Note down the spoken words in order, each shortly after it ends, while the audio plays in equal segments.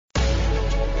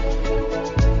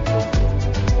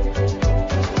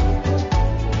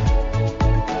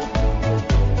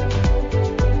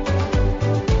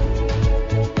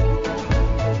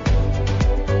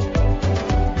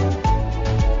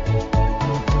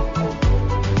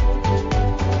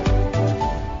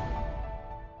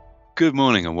Good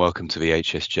morning and welcome to the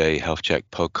HSJ Health Check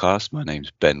podcast. My name's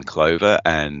Ben Clover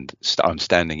and I'm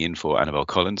standing in for Annabelle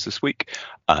Collins this week.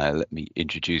 Let me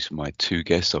introduce my two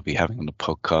guests I'll be having on the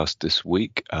podcast this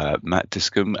week, Matt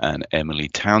Discombe and Emily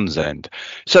Townsend.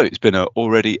 So it's been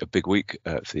already a big week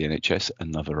for the NHS,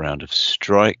 another round of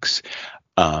strikes.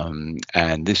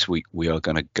 And this week we are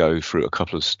going to go through a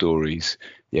couple of stories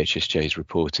the HSJ has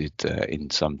reported in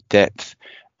some depth.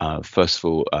 First of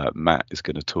all, Matt is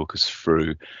going to talk us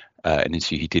through an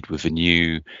interview he did with the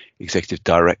new executive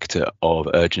director of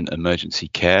urgent emergency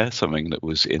care, something that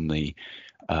was in the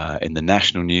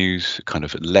national news, kind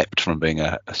of leapt from being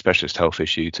a specialist health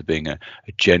issue to being a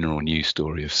general news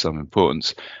story of some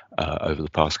importance over the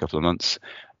past couple of months.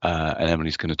 And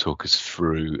Emily's going to talk us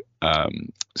through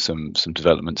some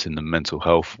developments in the mental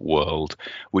health world,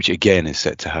 which again is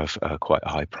set to have quite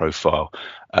a high profile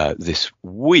this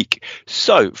week.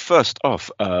 So first off,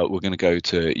 we're going to go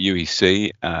to UEC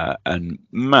and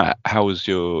Matt. How was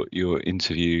your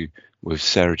interview with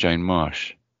Sarah Jane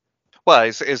Marsh? Well,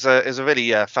 it's a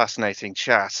really fascinating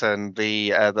chat, and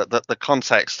the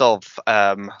context of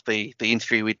the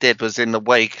interview we did was in the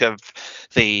wake of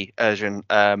the urgent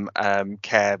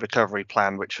care recovery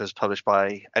plan, which was published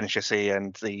by NHSE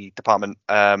and the department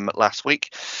last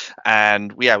week,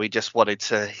 and we just wanted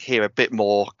to hear a bit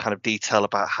more kind of detail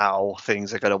about how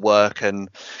things are going to work, and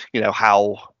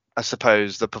how I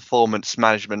suppose the performance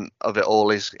management of it all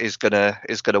is gonna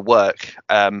work.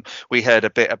 We heard a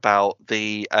bit about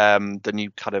the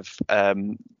new kind of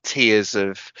tiers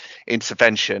of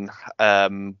intervention,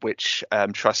 which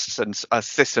trusts and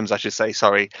systems, I should say,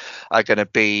 are going to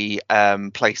be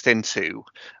placed into,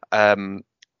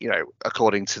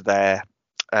 according to their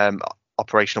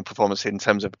operational performance in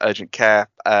terms of urgent care.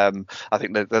 I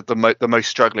think the most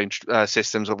struggling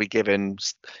systems will be given,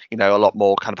 a lot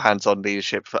more kind of hands-on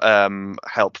leadership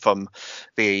help from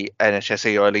the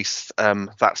NHSE, or at least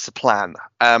that's the plan.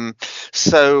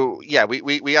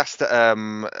 We asked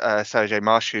Sarah J.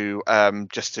 Marsh, who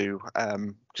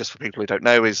just for people who don't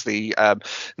know, is the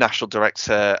National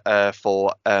Director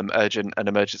for Urgent and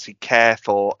Emergency Care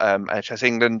for NHS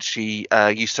England. She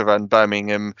used to run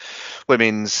Birmingham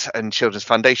Women's and Children's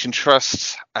Foundation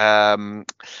Trust. We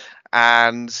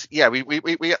asked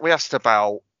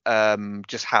about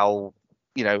just how,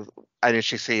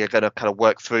 NHSE are going to kind of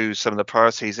work through some of the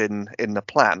priorities in the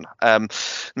plan.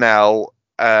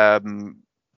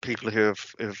 People who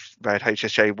have read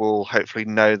HSJ will hopefully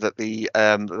know that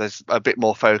there's a bit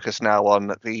more focus now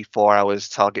on the 4 hours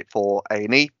target for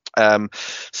A&E.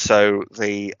 So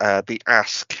the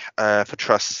ask for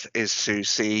trusts is to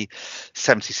see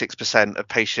 76% of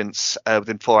patients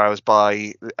within 4 hours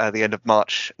by the end of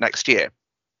March next year.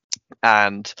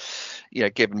 And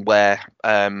given where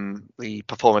the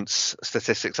performance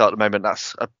statistics are at the moment,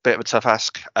 that's a bit of a tough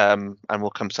ask, and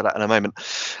we'll come to that in a moment.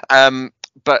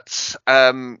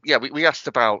 We asked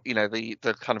about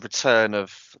the kind of return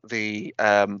of the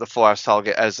 4 hours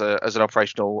target as an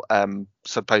operational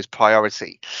supposed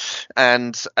priority,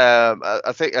 and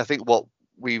I think what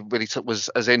we really took was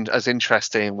as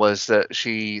interesting was that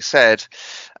she said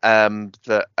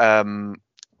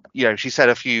she said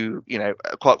a few,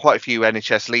 quite a few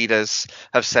NHS leaders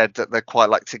have said that they'd quite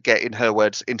like to get, in her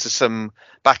words,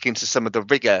 back into some of the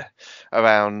rigor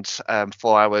around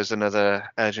 4 hours and other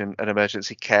urgent and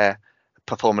emergency care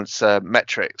performance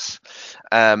metrics.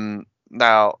 That's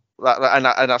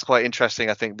quite interesting,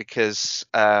 I think, because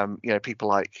people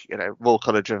like Royal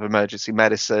College of Emergency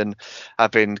Medicine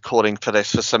have been calling for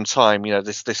this for some time.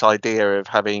 This idea of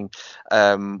having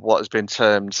what has been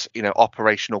termed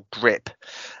operational grip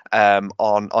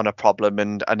on a problem,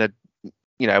 and a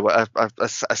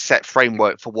set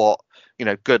framework for what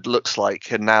good looks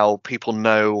like, and now people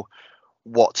know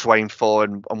what to aim for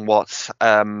and what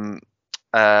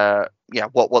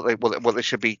they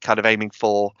should be kind of aiming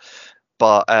for.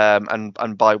 But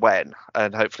and by when,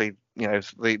 and hopefully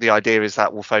the idea is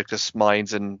that will focus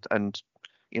minds and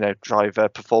drive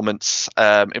performance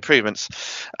improvements.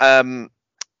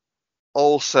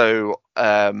 Also,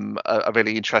 a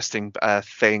really interesting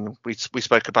thing we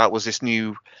spoke about was these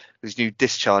new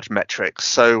discharge metrics.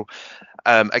 So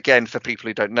again, for people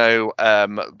who don't know,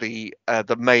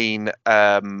 the main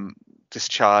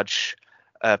discharge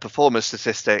performance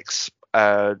statistics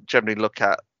generally look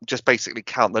at, just basically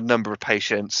count the number of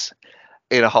patients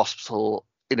in a hospital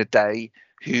in a day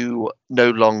who no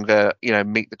longer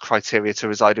meet the criteria to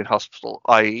reside in hospital,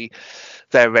 i.e.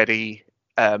 they're ready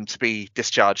to be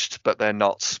discharged but they're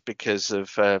not because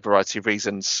of a variety of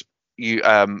reasons,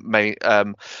 may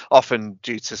often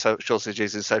due to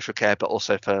shortages in social care, but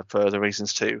also for other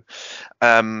reasons too.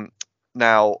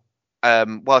 Now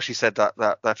while she said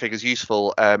that figure's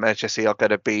useful, NHSE are going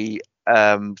to be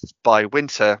by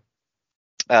winter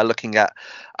looking at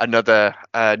another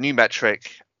new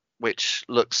metric, which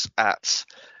looks at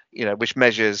which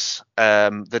measures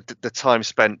the time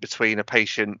spent between a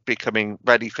patient becoming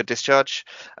ready for discharge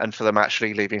and for them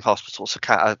actually leaving hospital. So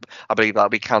I believe that'll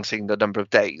be counting the number of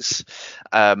days,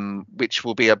 which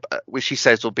she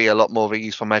says will be a lot more of a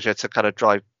useful measure to kind of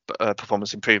drive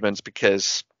performance improvements,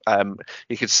 because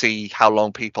you can see how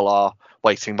long people are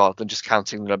waiting rather than just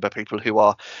counting the number of people who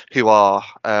are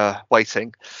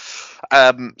waiting.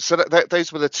 So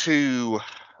those were the two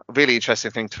really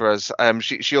interesting things for us.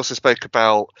 She also spoke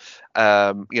about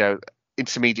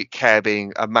intermediate care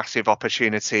being a massive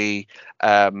opportunity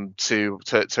to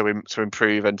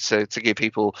improve and to give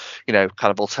people kind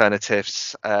of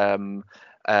alternatives. So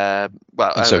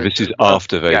this is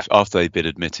after they've been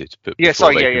admitted, but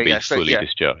before they can be fully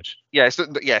discharged.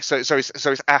 So it's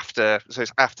after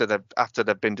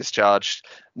they've been discharged.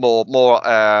 More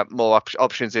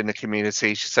options in the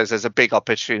community. She says there's a big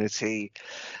opportunity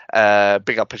there,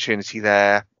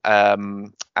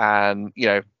 and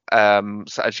so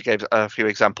as she gave a few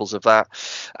examples of that,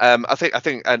 I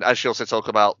think, and as she also talked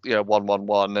about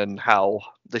 111 and how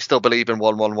they still believe in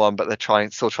 111, but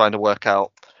they're still trying to work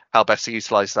out how best to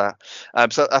utilize that.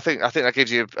 So I think that gives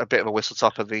you a bit of a whistle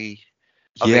top of the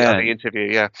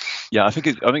interview. I think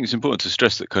it's important to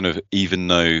stress that kind of, even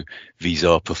though these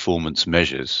are performance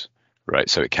measures, right,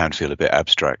 so it can feel a bit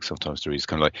abstract sometimes to read. It's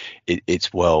kind of like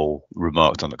it's well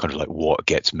remarked on that kind of like what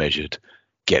gets measured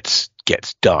gets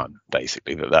done,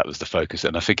 basically, that was the focus.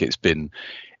 And I think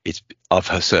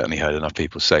I've certainly heard enough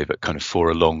people say that kind of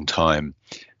for a long time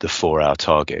the 4-hour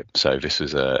target, so this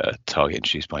was a target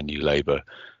introduced by New Labour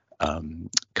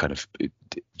kind of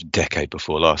decade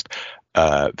before last,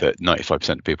 that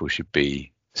 95% of people should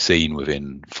be seen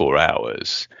within 4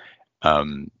 hours.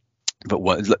 But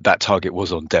that target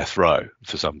was on death row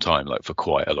for some time, like for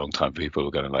quite a long time. People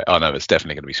were going to oh no, it's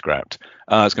definitely going to be scrapped.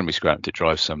 It's going to be scrapped. It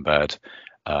drives some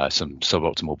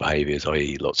suboptimal behaviours,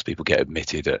 i.e. lots of people get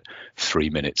admitted at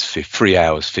 3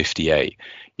 hours 58.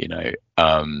 But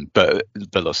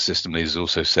lots of system leaders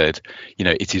also said,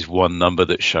 it is one number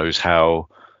that shows how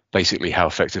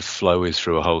effective flow is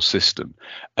through a whole system,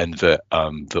 and that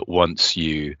once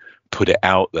you put it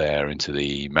out there into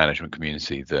the management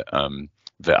community that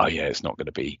it's not going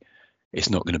to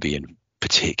be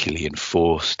particularly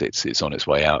enforced, it's on its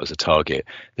way out as a target,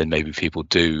 then maybe people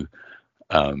do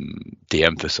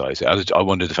de-emphasize it. I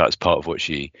wondered if that's part of what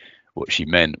she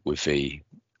meant with the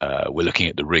we're looking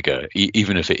at the rigor,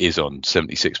 even if it is on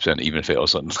 76%, even if it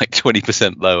was on like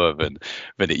 20% lower than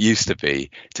it used to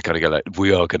be, to kind of go like,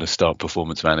 we are going to start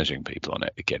performance managing people on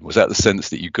it again. Was that the sense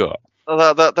that you got?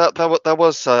 That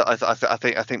was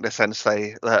I think the sense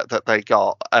that they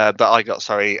got, that I got,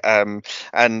 sorry, and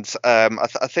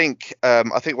I think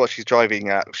what she was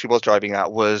driving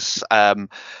at was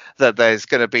that there's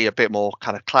going to be a bit more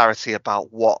kind of clarity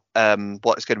about what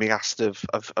is going to be asked of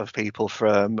people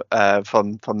from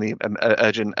the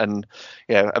urgent and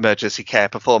emergency care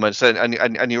performance,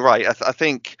 and you're right. I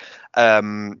think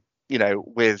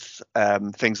with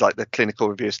things like the clinical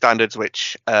review standards,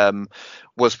 which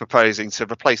was proposing to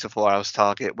replace a 4 hours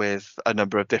target with a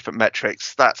number of different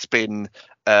metrics, that's been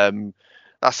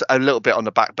that's a little bit on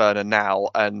the back burner now,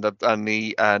 and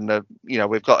we've had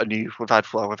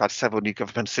several new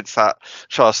governments since that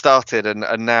trial started, and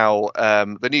now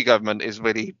the new government is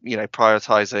really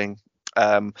prioritizing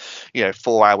 4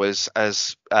 hours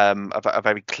as a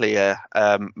very clear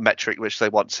metric which they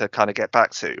want to kind of get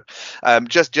back to.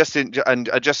 Just in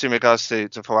regards to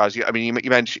 4 hours, I mean,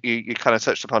 you mentioned, you kind of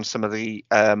touched upon some of the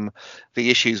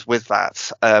issues with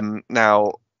that.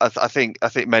 Now, I think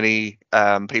many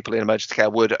people in emergency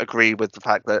care would agree with the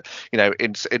fact that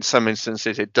in some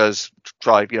instances it does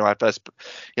drive adverse.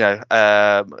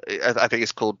 I think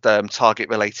it's called target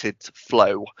related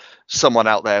flow. Someone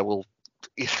out there will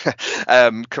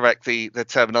correct the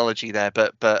terminology there,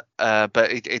 but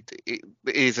it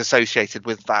is associated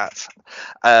with that.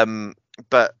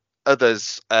 But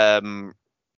others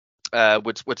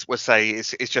would say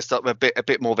it's just a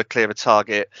bit more of a clearer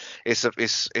target.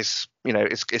 It's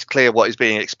clear what is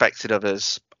being expected of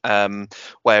us.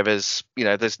 Whereas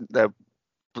there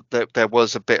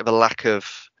was a bit of a lack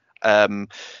of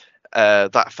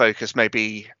that focus,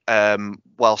 maybe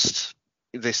whilst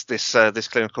this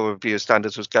clinical review of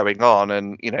standards was going on,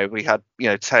 and we had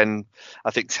 10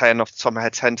 off the top of my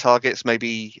head, 10 targets,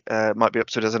 maybe might be up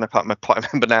to a dozen, I can't quite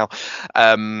remember now,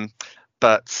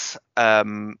 but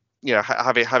having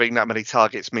that many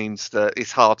targets means that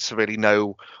it's hard to really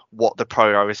know what the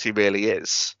priority really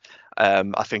is.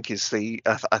 I think is the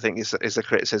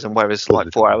criticism. Whereas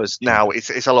like 4 hours now,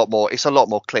 it's a lot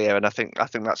more clear, and I think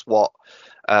that's what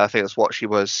she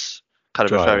was kind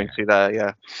of referring to there.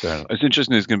 Yeah. Fair enough. It's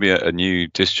interesting. There's going to be a new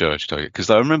discharge target, because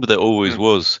I remember there always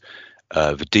was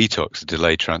the detox, the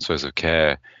delayed transfers of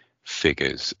care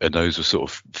figures, and those were sort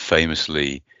of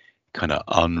famously kind of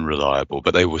unreliable,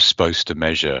 but they were supposed to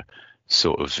measure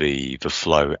sort of the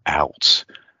flow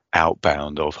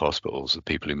outbound of hospitals of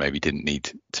people who maybe didn't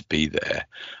need to be there.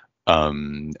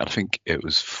 I think it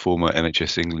was former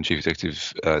NHS England Chief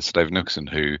Executive Sir David Nicholson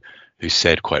who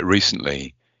said quite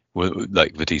recently,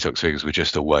 like, the detox figures were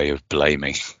just a way of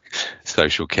blaming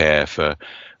social care for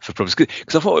problems.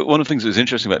 Because I thought one of the things that was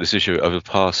interesting about this issue over the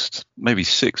past maybe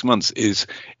 6 months is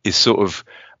sort of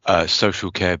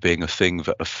social care being a thing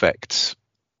that affects,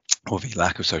 or the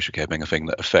lack of social care being a thing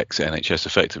that affects NHS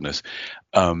effectiveness.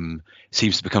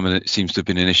 Seems to have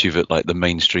been an issue that, like, the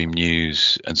mainstream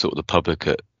news and sort of the public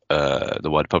the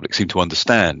wider public seem to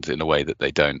understand in a way that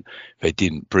they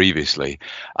didn't previously.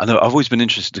 I know I've always been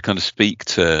interested to kind of speak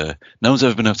to, no one's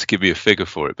ever been able to give me a figure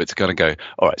for it, but to kind of go,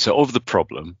 all right, so of the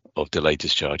problem of delayed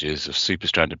discharges, of super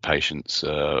stranded patients,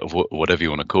 of whatever you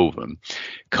want to call them,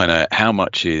 kind of how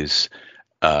much is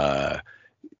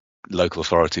local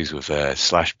authorities with their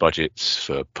slashed budgets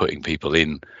for putting people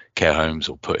in care homes,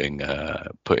 or putting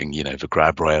the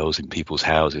grab rails in people's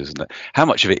houses, and how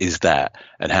much of it is that,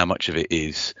 and how much of it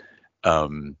is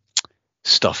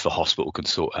stuff the hospital can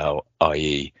sort out,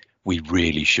 i.e. we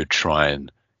really should try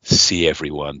and see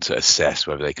everyone to assess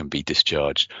whether they can be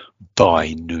discharged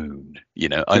by noon.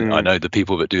 I know the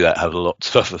people that do that have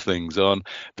lots of other things on,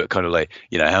 but kind of like,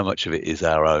 how much of it is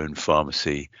our own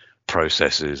pharmacy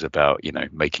processes about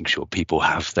making sure people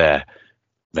have their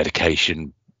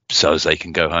medication so as they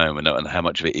can go home, and how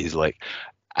much of it is like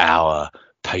our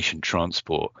patient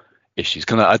transport issues.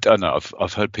 I don't know,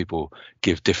 I've heard people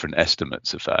give different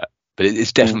estimates of that, but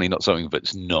it's definitely not something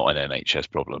that's not an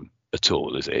NHS problem at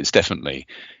all, is it? It's definitely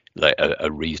like a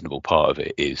reasonable part of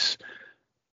it is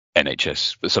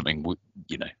NHS, but something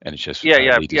NHS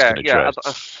leaders can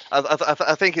address.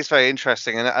 I think it's very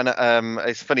interesting, and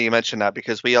it's funny you mentioned that,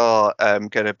 because we are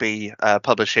going to be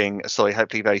publishing a story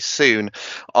hopefully very soon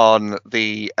on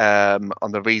the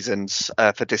reasons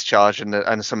for discharge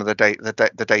and some of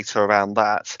the data around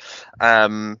that.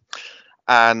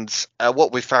 And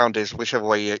what we found is, whichever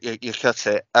way you cut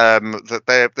it,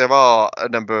 that there are a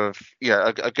number of,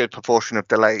 a good proportion of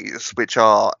delays which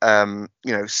are,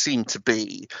 seem to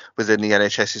be within the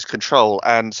NHS's control.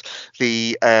 And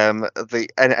the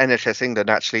NHS England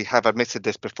actually have admitted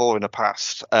this before in the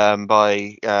past,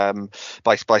 by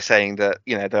saying that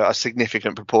there are a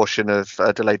significant proportion of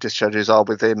delayed discharges are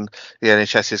within the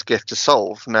NHS's gift to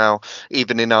solve. Now,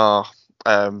 even in our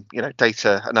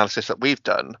data analysis that we've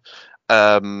done,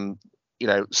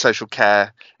 social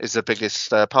care is the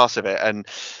biggest part of it, and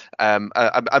I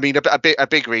mean a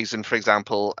big reason, for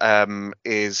example,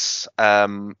 is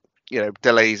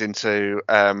delays into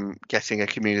getting a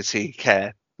community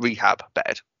care rehab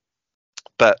bed.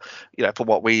 But from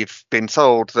what we've been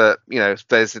told, that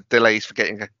there's delays for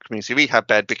getting a community rehab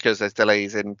bed because there's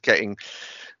delays in getting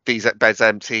these beds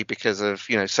empty because of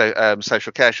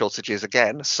social care shortages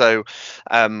again. So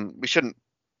we shouldn't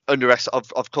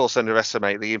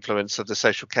underestimate the influence of the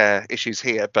social care issues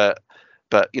here, but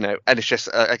NHS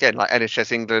again, like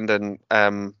NHS England and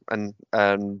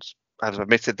have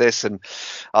admitted this, and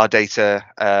our data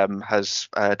has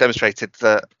demonstrated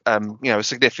that a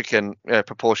significant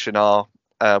proportion are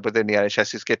within the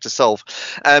NHS's gift to solve.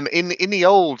 In the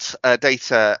old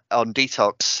data on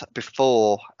detox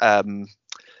before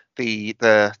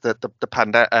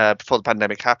before the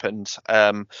pandemic happened,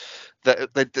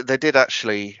 they did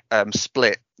actually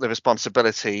split the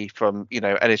responsibility from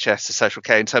NHS to social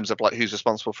care in terms of like who's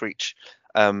responsible for each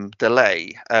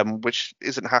delay, which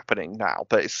isn't happening now.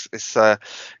 But it's I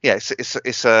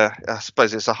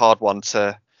suppose it's a hard one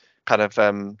to kind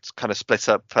of split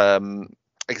up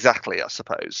exactly, I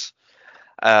suppose.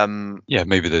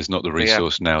 Maybe there's not the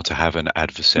resource now to have an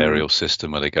adversarial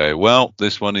system where they go, well,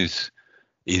 this one is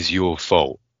your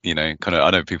fault. I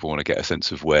know people want to get a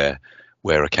sense of where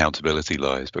accountability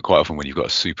lies, but quite often when you've got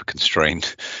a super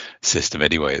constrained system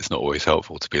anyway, it's not always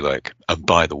helpful to be like, and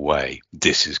by the way,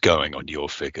 this is going on your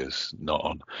figures, not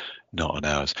on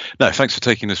ours. No, thanks for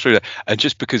taking us through that. And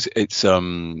just because it's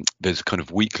there's kind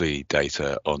of weekly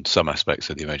data on some aspects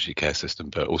of the emergency care system,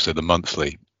 but also the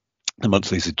monthlies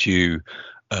are due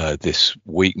this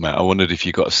week, Matt. I wondered if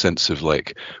you got a sense of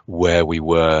like where we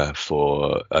were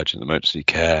for urgent emergency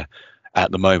care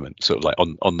at the moment, sort of like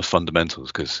on the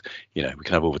fundamentals, because we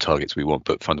can have all the targets we want,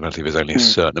 but fundamentally there's only a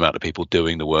certain amount of people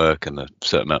doing the work and a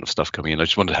certain amount of stuff coming in. I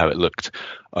just wondered how it looked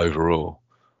overall.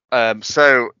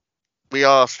 So we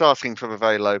are starting from a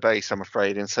very low base, I'm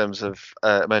afraid, in terms of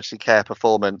emergency care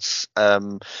performance.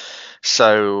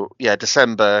 So yeah,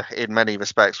 December in many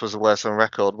respects was the worst on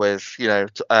record, with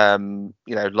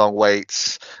long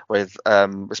waits, with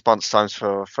response times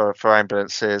for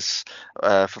ambulances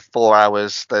for 4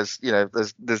 hours. There's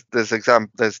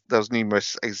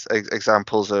numerous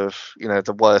examples of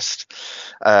the worst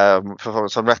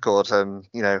performance on record, and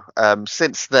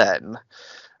since then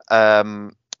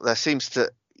there seems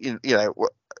to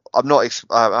I'm not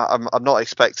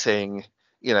expecting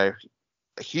a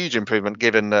huge improvement,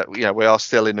 given that we are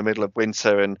still in the middle of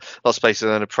winter and lots of places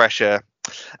are under pressure.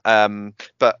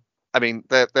 But I mean,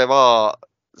 there are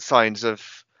signs of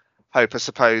hope, I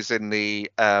suppose, in the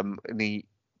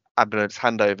ambulance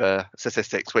handover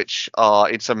statistics, which are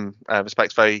in some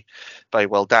respects very, very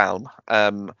well down.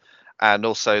 And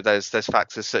also there's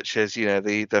factors such as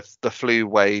the flu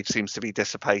wave seems to be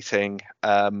dissipating,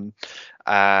 and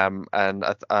a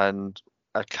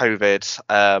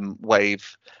COVID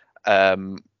wave,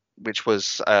 which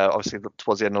was obviously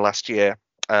towards the end of last year,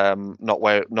 not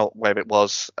where it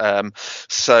was.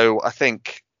 So I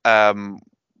think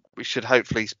we should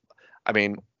hopefully. I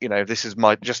mean, this is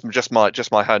my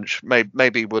hunch.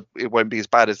 Maybe it won't be as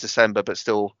bad as December, but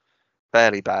still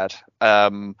fairly bad.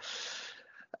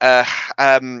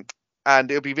 And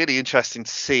it'll be really interesting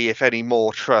to see if any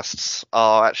more trusts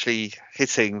are actually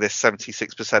hitting this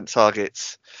 76%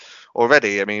 targets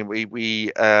already. I mean,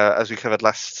 we as we covered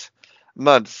last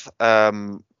month,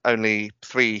 only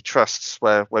 3 trusts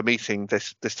were meeting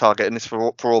this target, and it's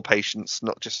for all patients,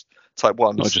 not just type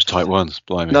 1s. Not just type 1s,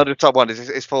 blimey. Not just type 1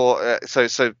 is for so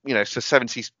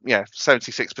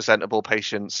 76% of all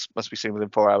patients must be seen within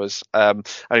 4 hours.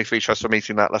 Only 3 trusts were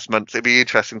meeting that last month. It'd be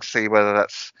interesting to see whether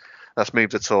that's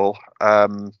moved at all.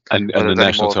 And the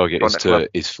national target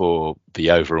is for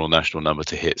the overall national number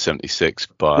to hit 76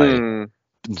 by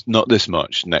not this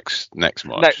March, next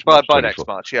March. By next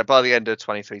March, yeah, by the end of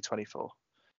 23-24.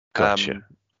 Gotcha.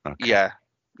 Okay. Yeah.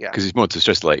 Because it's more to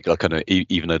stress, like kind of,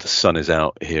 even though the sun is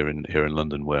out here in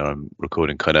London where I'm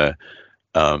recording, kind of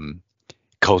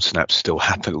cold snaps still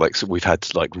happen. Like, so we've had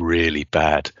like really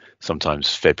bad,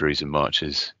 sometimes Februaries and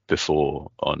Marches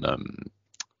before on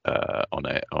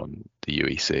the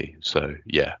UEC. So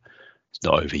yeah, it's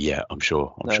not over yet. I'm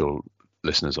sure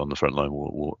listeners on the front line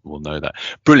will know that.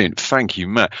 Brilliant. Thank you,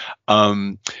 Matt.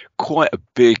 Quite a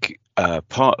big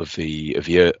part of the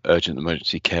urgent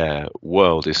emergency care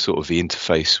world is sort of the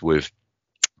interface with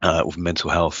mental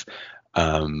health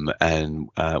and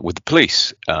with the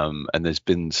police. And there's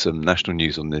been some national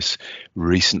news on this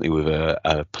recently with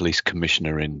a police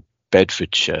commissioner in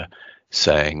Bedfordshire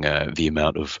saying the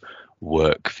amount of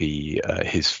work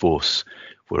his force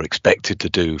were expected to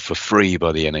do for free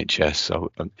by the NHS.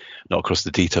 So I'm not across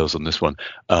the details on this one.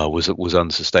 Was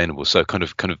unsustainable. So kind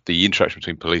of the interaction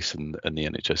between police and the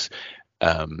NHS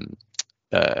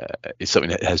is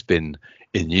something that has been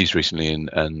in news recently.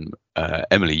 And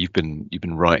Emily, you've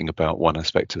been writing about one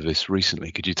aspect of this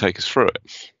recently. Could you take us through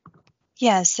it?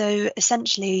 Yeah, so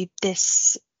essentially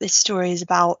this story is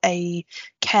about a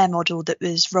care model that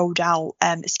was rolled out.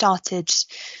 It started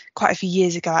quite a few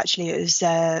years ago, actually. It was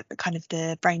kind of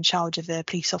the brainchild of a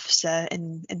police officer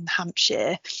in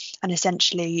Hampshire. And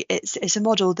essentially it's a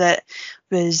model that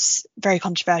was very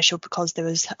controversial because there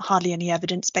was hardly any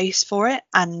evidence base for it,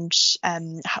 and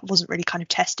wasn't really kind of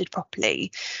tested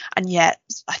properly. And yet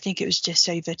I think it was just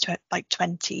over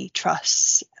 20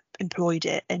 trusts employed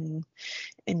it in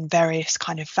various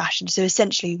kind of fashions. So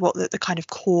essentially what the kind of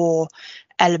core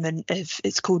element of,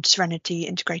 it's called Serenity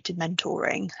Integrated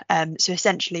Mentoring. So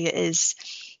essentially it is,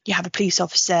 you have a police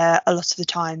officer a lot of the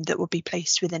time that will be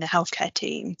placed within a healthcare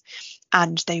team,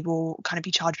 and they will kind of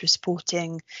be charged with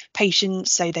supporting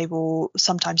patients. So they will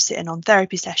sometimes sit in on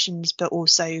therapy sessions, but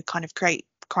also kind of create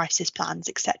crisis plans,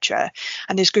 etc.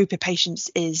 And this group of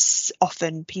patients is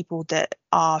often people that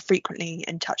are frequently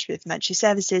in touch with emergency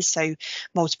services, so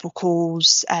multiple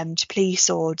calls to police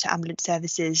or to ambulance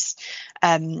services,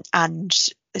 and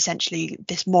essentially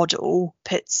this model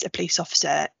puts a police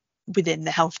officer within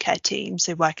the healthcare team,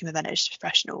 so working with NHS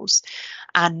professionals.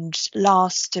 And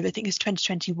last, I think it was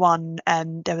 2021,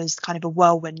 there was kind of a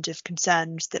whirlwind of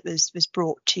concerns that was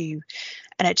brought to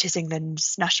NHS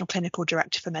England's National Clinical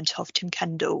Director for Mental Health, Tim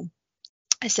Kendall.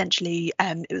 Essentially,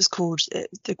 it was called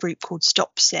the group called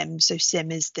Stop SIM. So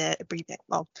SIM is the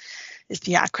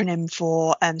acronym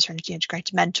for Serenity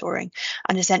Integrated Mentoring.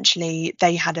 And essentially,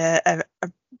 they had a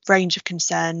range of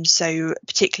concerns. So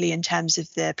particularly in terms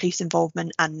of the police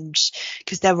involvement, and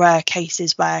because there were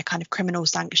cases where kind of criminal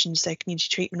sanctions, so community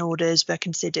treatment orders, were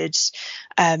considered.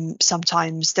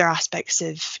 Sometimes there are aspects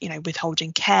of,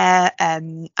 withholding care,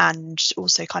 and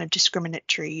also kind of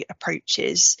discriminatory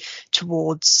approaches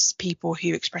towards people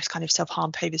who express kind of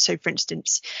self-harm behaviour. So for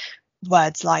instance,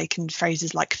 words like and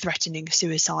phrases like threatening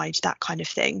suicide, that kind of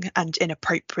thing, and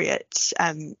inappropriate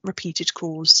repeated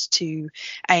calls to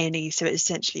A&E. So it's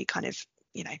essentially kind of,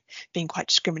 being quite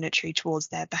discriminatory towards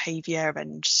their behaviour,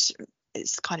 and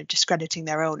it's kind of discrediting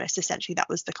their illness. Essentially, that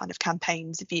was the kind of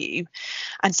campaign's view.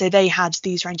 And so they had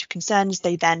these range of concerns.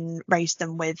 They then raised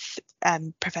them with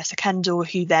Professor Kendall,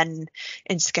 who then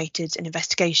instigated an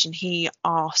investigation. We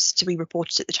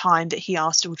reported at the time that he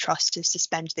asked all trusts to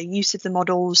suspend their use of the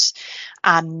models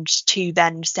and to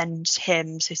then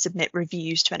submit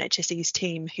reviews to NHSE's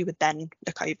team, who would then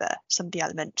look over some of the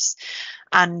elements.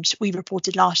 And we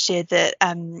reported last year that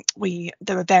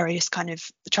there were various kind of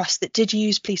trusts that did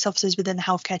use police officers within the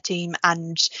healthcare team,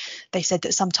 and they said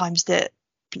that sometimes that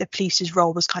the police's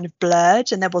role was kind of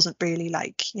blurred, and there wasn't really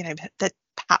that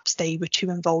perhaps they were too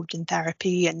involved in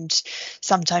therapy, and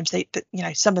sometimes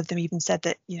some of them even said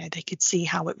that they could see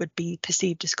how it would be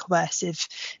perceived as coercive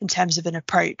in terms of an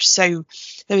approach. So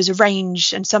there was a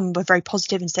range, and some were very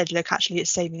positive and said, look, actually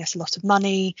it's saving us a lot of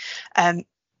money.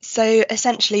 So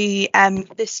essentially,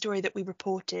 this story that we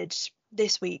reported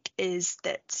this week is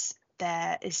that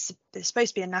there's supposed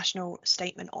to be a national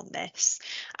statement on this,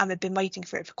 and we've been waiting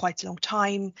for it for quite a long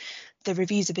time. The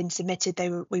reviews have been submitted.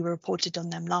 We were reported on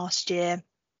them last year,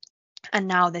 and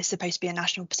now there's supposed to be a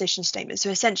national position statement. So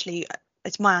essentially,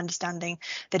 it's my understanding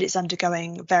that it's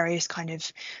undergoing various kind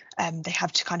of they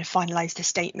have to kind of finalise the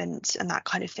statement and that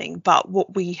kind of thing. But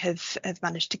what we have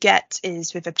managed to get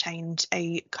is we've obtained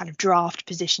a kind of draft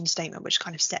position statement, which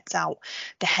kind of sets out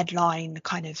the headline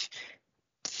kind of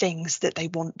things that they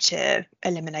want to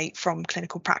eliminate from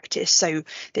clinical practice. So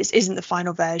this isn't the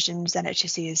final version, as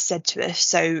NHSE has said to us,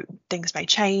 so things may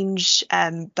change,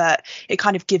 but it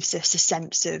kind of gives us a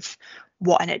sense of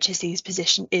what NHSE's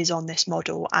position is on this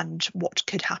model and what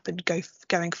could happen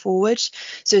going forward.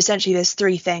 So essentially there's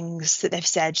three things that they've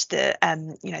said that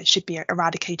should be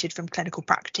eradicated from clinical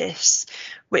practice,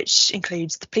 which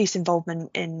includes the police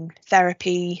involvement in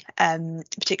therapy,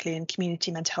 particularly in community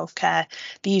mental health care,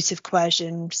 the use of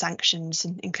coercion sanctions,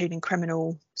 including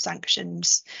criminal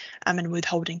sanctions, and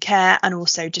withholding care, and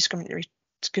also discriminatory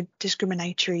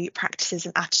practices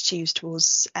and attitudes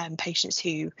towards patients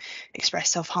who express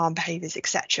self-harm behaviours,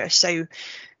 etc. So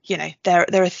there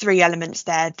are three elements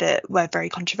there that were very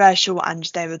controversial, and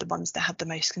they were the ones that had the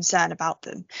most concern about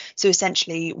them. So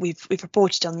essentially we've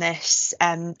reported on this.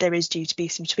 There is due to be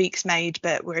some tweaks made,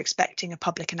 but we're expecting a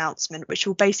public announcement which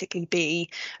will basically be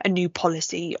a new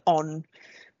policy on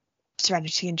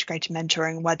Serenity integrated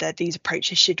mentoring, whether these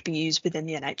approaches should be used within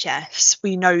the NHS.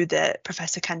 We know that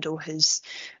Professor Kendall has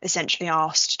essentially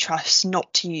asked trusts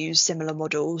not to use similar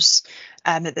models,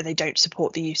 that they don't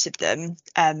support the use of them,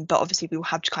 but obviously we will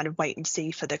have to kind of wait and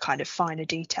see for the kind of finer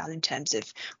detail in terms of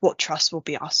what trusts will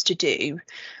be asked to do.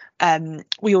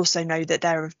 We also know that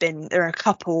there are a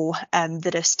couple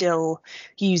that are still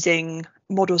using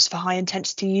models for high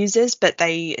intensity users, but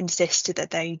they insisted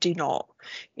that they do not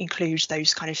include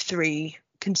those kind of three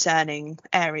concerning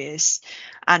areas,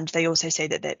 and they also say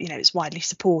that it's widely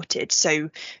supported, so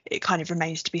it kind of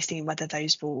remains to be seen whether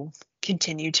those will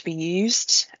continue to be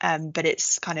used, but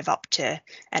it's kind of up to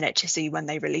NHSE when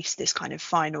they release this kind of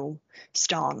final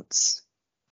stance.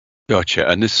 Gotcha.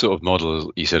 And this sort of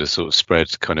model, you said, is sort of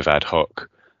spread kind of ad hoc,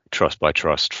 trust by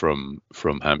trust from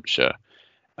Hampshire.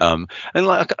 And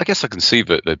I guess I can see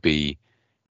that there'd be,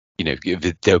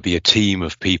 there'll be a team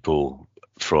of people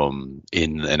from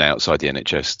in and outside the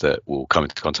NHS that will come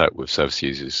into contact with service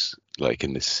users, like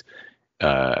in this,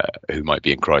 who might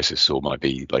be in crisis or might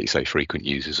be, like you say, frequent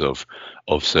users of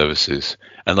services.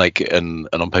 And and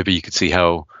on paper, you could see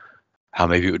how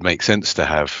maybe it would make sense to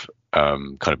have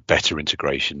kind of better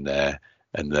integration there,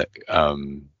 and that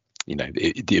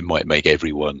it might make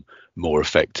everyone more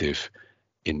effective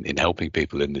in helping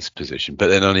people in this position. But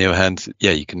then on the other hand,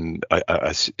 you can.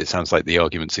 It sounds like the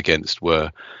arguments against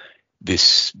were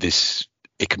this.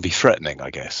 It can be threatening, I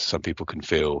guess. Some people can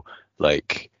feel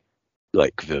like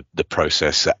the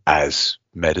process as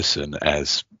medicine,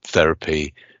 as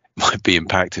therapy, might be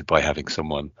impacted by having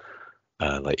someone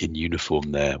in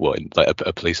uniform there,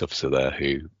 a police officer there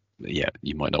who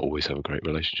you might not always have a great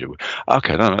relationship with.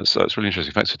 Okay, no, that's really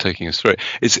interesting. Thanks for taking us through it.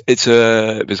 There's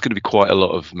going to be quite a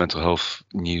lot of mental health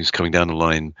news coming down the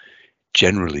line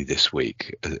generally this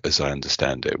week, as I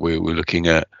understand it. We're looking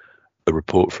at a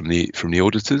report from the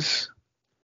auditors.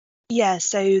 Yeah,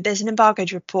 so there's an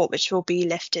embargoed report which will be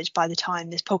lifted by the time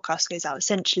this podcast goes out.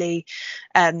 Essentially,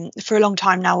 for a long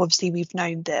time now, obviously, we've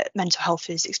known that mental health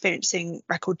is experiencing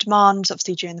record demand.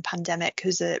 Obviously, during the pandemic,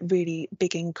 there's a really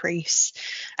big increase,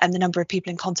 and the number of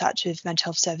people in contact with mental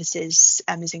health services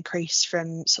has increased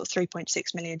from sort of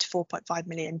 3.6 million to 4.5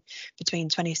 million between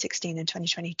 2016 and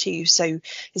 2022. So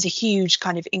there's a huge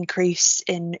kind of increase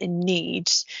in need.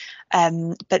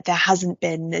 But there hasn't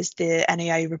been, as the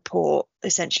NEA report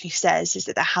essentially says, is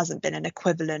that there hasn't been an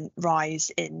equivalent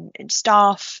rise in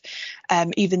staff,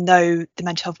 even though the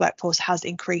mental health workforce has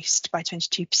increased by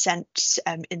 22%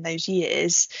 in those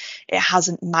years. It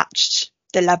hasn't matched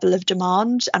the level of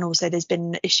demand, and also there's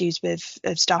been issues with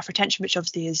staff retention, which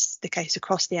obviously is the case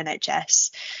across the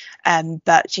NHS.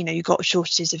 But you've got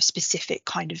shortages of specific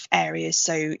kind of areas,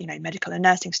 so medical and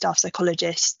nursing staff,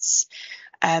 psychologists.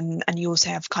 And you also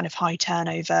have kind of high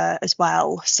turnover as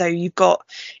well. So you've got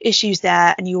issues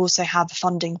there, and you also have a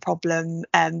funding problem,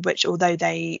 which although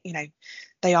they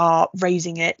are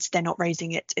raising it, they're not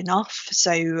raising it enough.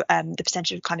 So the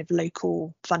percentage of kind of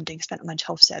local funding spent on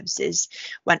mental health services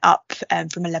went up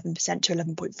from 11% to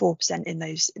 11.4% in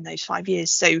those 5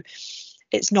 years. So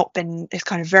it's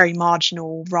kind of very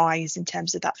marginal rise in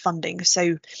terms of that funding.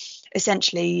 So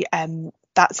essentially,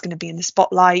 that's going to be in the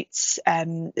spotlight.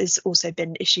 There's also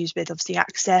been issues with obviously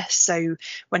access. So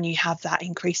when you have that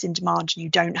increase in demand and you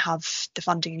don't have the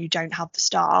funding and you don't have the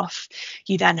staff,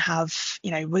 you then have,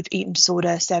 with eating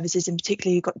disorder services in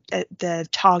particular, you've got the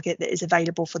target that is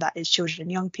available for that is children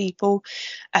and young people.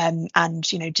 And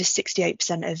just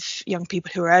 68% of young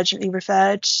people who are urgently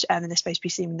referred, and they're supposed to be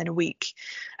seen within a week.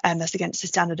 That's against the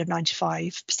standard of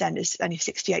 95%. It's only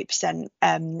 68%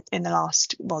 in the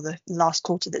last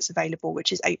quarter that's available,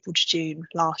 which is April to June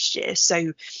last year.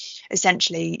 So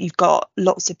essentially, you've got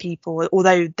lots of people,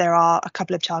 although there are a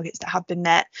couple of targets that have been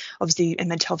met. Obviously, in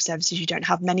mental health services, you don't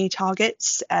have many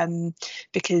targets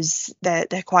because they're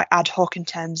quite ad hoc in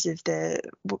terms of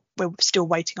we're still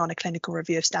waiting on a clinical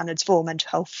review of standards for mental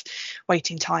health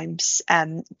waiting times.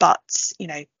 But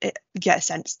you get a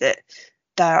sense that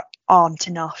there aren't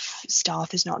enough staff,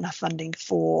 there's not enough funding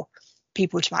for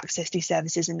people to access these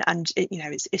services, and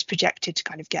it's projected to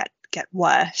kind of get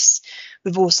worse.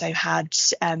 We've also had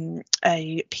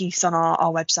a piece on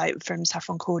our website from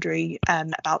Saffron Cordery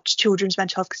about children's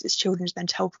mental health, because it's Children's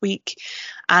Mental Health Week,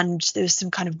 and there's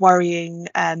some kind of worrying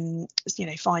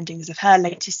findings of her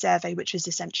latest survey, which was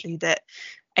essentially that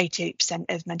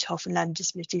 88% of mental health and learning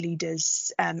disability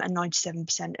leaders and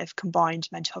 97% of combined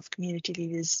mental health community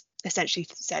leaders essentially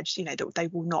said, that they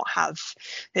will not have,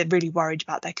 they're really worried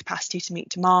about their capacity to meet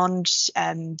demand.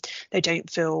 They don't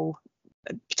feel,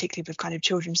 particularly with kind of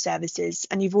children's services.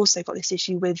 And you've also got this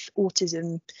issue with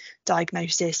autism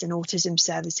diagnosis and autism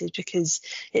services, because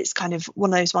it's kind of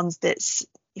one of those ones that's,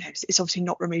 it's obviously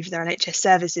not removed from their NHS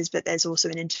services, but there's also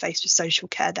an interface with social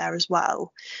care there as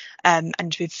well. And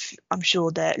I'm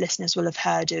sure that listeners will have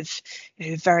heard of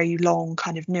very long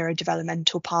kind of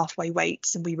neurodevelopmental pathway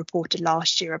waits, and we reported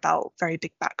last year about very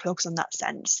big backlogs on that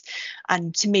sense.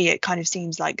 And to me, it kind of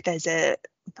seems like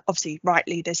obviously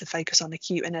rightly there's a focus on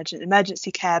acute and urgent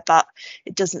emergency care, but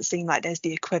it doesn't seem like there's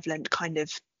the equivalent kind of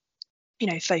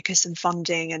focus and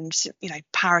funding and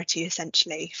parity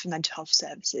essentially for mental health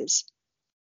services.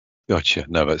 Gotcha.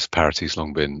 No, that's parity's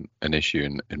long been an issue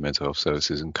in mental health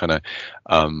services, and kind of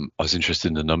I was interested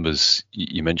in the numbers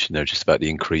you mentioned there, just about the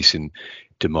increase in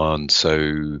demand.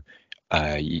 So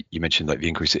you mentioned like the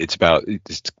increase. It's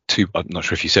two. I'm not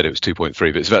sure if you said it was 2.3,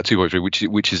 but it's about 2.3,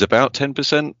 which is about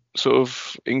 10% sort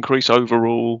of increase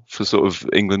overall for sort of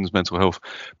England's mental health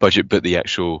budget. But the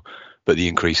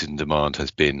increase in demand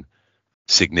has been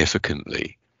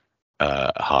significantly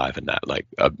higher than that, like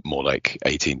more like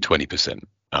 18-20%.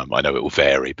 I know it will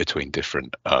vary between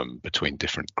different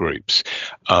groups,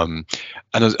 and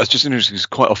I was just interested because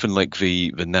quite often, like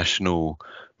the national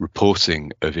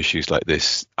reporting of issues like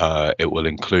this, it will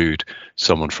include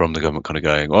someone from the government kind of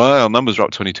going, "Well, our numbers are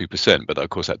up 22%," but of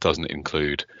course that doesn't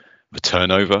include the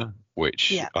turnover,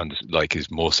 which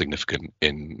is more significant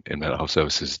in mental health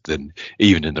services than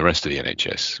even in the rest of the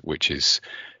NHS, which is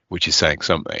saying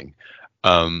something.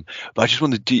 But I just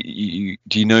wondered, do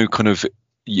you know kind of?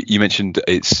 You mentioned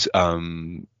it's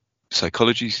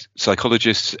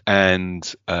psychologists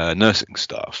and nursing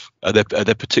staff. Are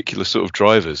there particular sort of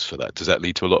drivers for that? Does that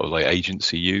lead to a lot of like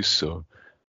agency use or?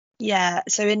 Yeah,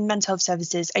 so in mental health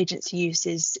services, agency use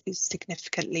is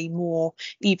significantly more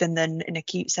even than in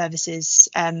acute services.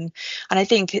 And I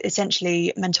think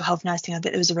essentially mental health nursing, I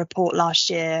think there was a report last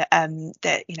year that,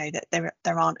 that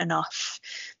there aren't enough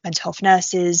mental health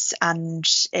nurses, and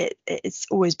it's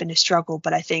always been a struggle.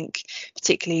 But I think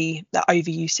particularly the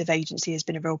overuse of agency has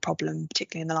been a real problem,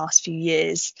 particularly in the last few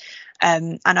years.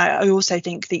 And I also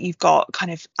think that you've got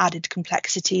kind of added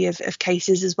complexity of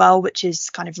cases as well, which is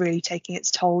kind of really taking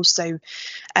its toll. So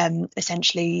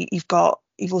essentially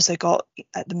you've also got,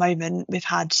 at the moment, we've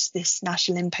had this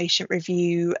national inpatient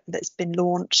review that's been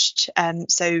launched.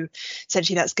 So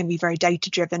essentially that's going to be very data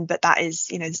driven, but that is,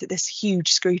 there's this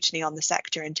huge scrutiny on the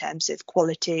sector in terms of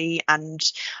quality. And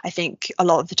I think a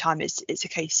lot of the time it's a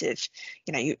case of,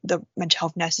 the mental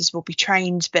health nurses will be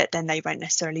trained, but then they won't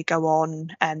necessarily go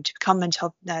on to become mental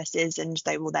health nurses, and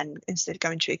they will then instead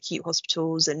go into acute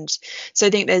hospitals. And so I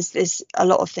think there's a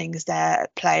lot of things there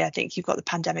at play. I think you've got the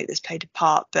pandemic that's played a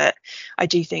part, but I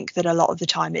do think that a lot of the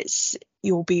time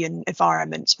you'll be in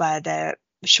environments where they're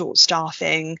short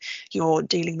staffing, you're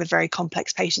dealing with very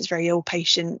complex patients, very ill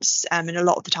patients, and a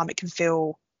lot of the time it can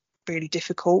feel really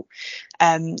difficult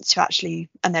to actually,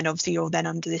 and then obviously you're then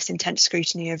under this intense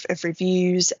scrutiny of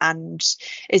reviews, and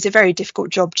it's a very difficult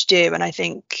job to do. And I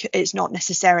think it's not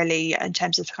necessarily, in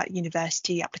terms of like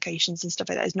university applications and stuff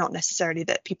like that, it's not necessarily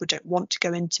that people don't want to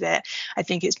go into it. I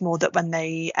think it's more that when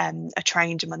they are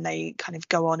trained and when they kind of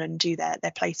go on and do their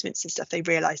placements and stuff, they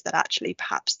realise that actually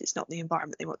perhaps it's not the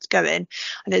environment they want to go in.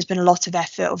 And there's been a lot of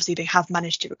effort. Obviously they have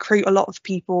managed to recruit a lot of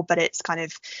people, but it's kind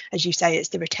of, as you say, it's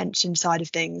the retention side of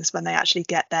things. When they actually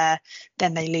get there,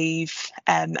 then they leave,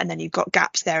 and then you've got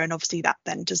gaps there, and obviously that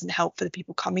then doesn't help for the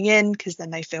people coming in, because then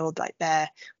they feel like they're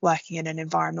working in an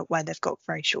environment where they've got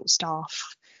very short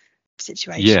staff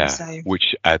situation. Yeah, so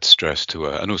which adds stress to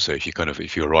it. And also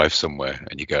if you arrive somewhere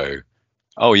and you go,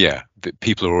 oh yeah, the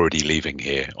people are already leaving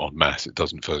here en masse, it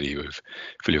doesn't fill you with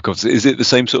confidence. Is it the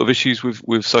same sort of issues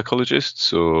with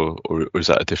psychologists, or is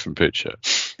that a different picture?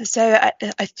 So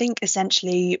I think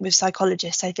essentially with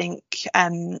psychologists, I think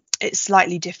it's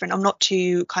slightly different. I'm not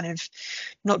too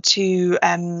sure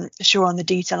on the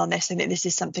detail on this. I think this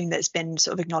is something that's been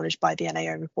sort of acknowledged by the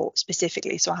NAO report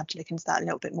specifically, so I have to look into that in a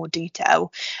little bit more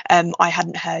detail. I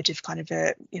hadn't heard of kind of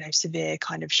a severe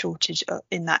kind of shortage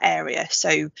in that area,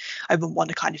 so I wouldn't want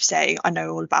to kind of say I know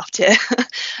all about it.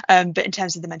 But in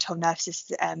terms of the mental health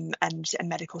nurses and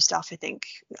medical staff, I think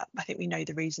we know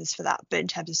the reasons for that. But in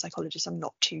terms of psychologists, I'm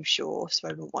not too sure, so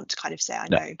I wouldn't want to kind of say I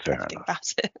know everything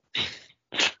about it.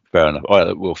 Fair enough. All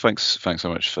right, well, thanks so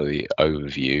much for the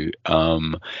overview.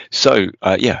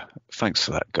 Thanks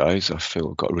for that, guys. I feel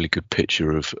I've got a really good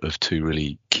picture of two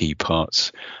really key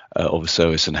parts of the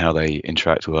service and how they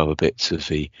interact with other bits of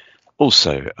the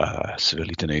also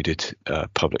severely denuded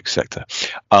public sector.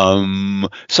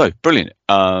 So brilliant.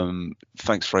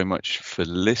 Thanks very much for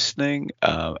listening.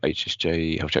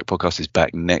 HSJ Health Check Podcast is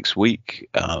back next week.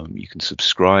 You can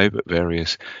subscribe at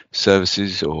various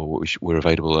services, or we're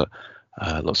available at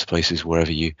lots of places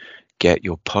wherever you get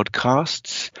your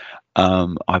podcasts.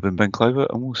 I've been Ben Clover,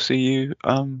 and we'll see you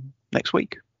next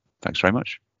week. Thanks very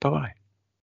much. Bye-bye.